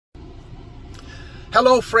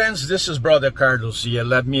Hello friends, this is Brother Carlos here.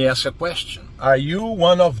 Let me ask a question. Are you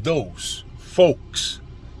one of those folks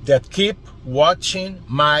that keep watching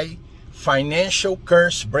my financial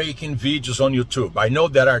curse breaking videos on YouTube? I know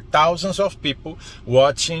there are thousands of people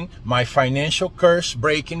watching my financial curse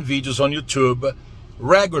breaking videos on YouTube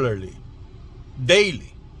regularly,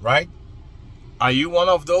 daily, right? Are you one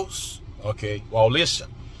of those? Okay, well listen.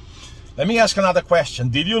 Let me ask another question.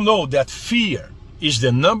 Did you know that fear is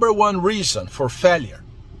the #1 reason for failure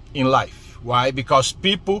in life? Why? Because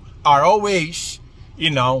people are always,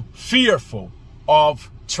 fearful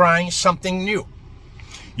of trying something new.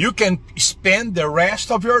 You can spend the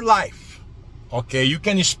rest of your life, okay? You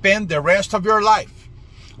can spend the rest of your life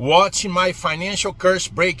watching my financial curse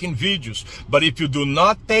breaking videos, but if you do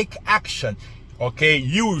not take action, okay,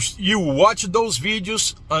 you watch those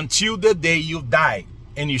videos until the day you die,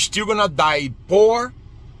 and you're still gonna die poor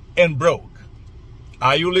and broke.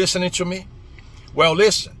 Are you listening to me? Well,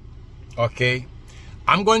 listen, okay?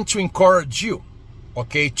 I'm going to encourage you,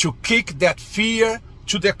 okay, to kick that fear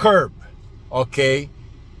to the curb, okay?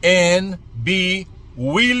 And be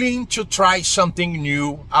willing to try something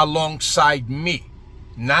new alongside me.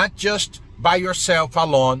 Not just by yourself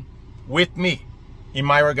alone, with me in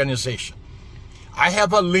my organization. I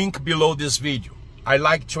have a link below this video. I'd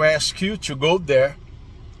like to ask you to go there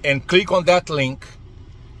and click on that link,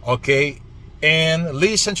 okay? And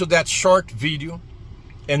listen to that short video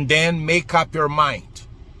and then make up your mind,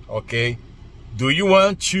 okay? Do you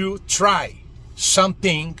want to try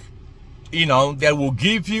something, that will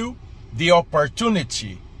give you the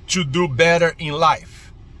opportunity to do better in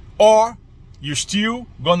life? Or you still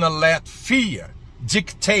gonna let fear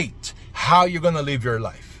dictate how you're gonna live your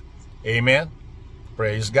life? Amen?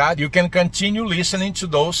 Praise God. You can continue listening to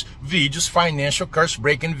those videos, financial curse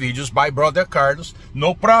breaking videos by Brother Carlos,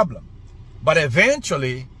 no problem. But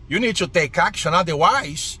eventually, you need to take action.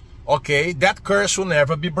 Otherwise, okay, that curse will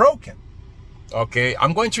never be broken. Okay,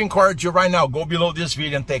 I'm going to encourage you right now. Go below this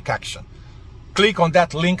video and take action. Click on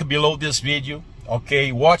that link below this video.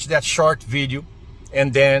 Okay, watch that short video.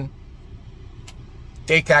 And then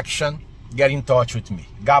take action. Get in touch with me.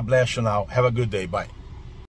 God bless you now. Have a good day. Bye.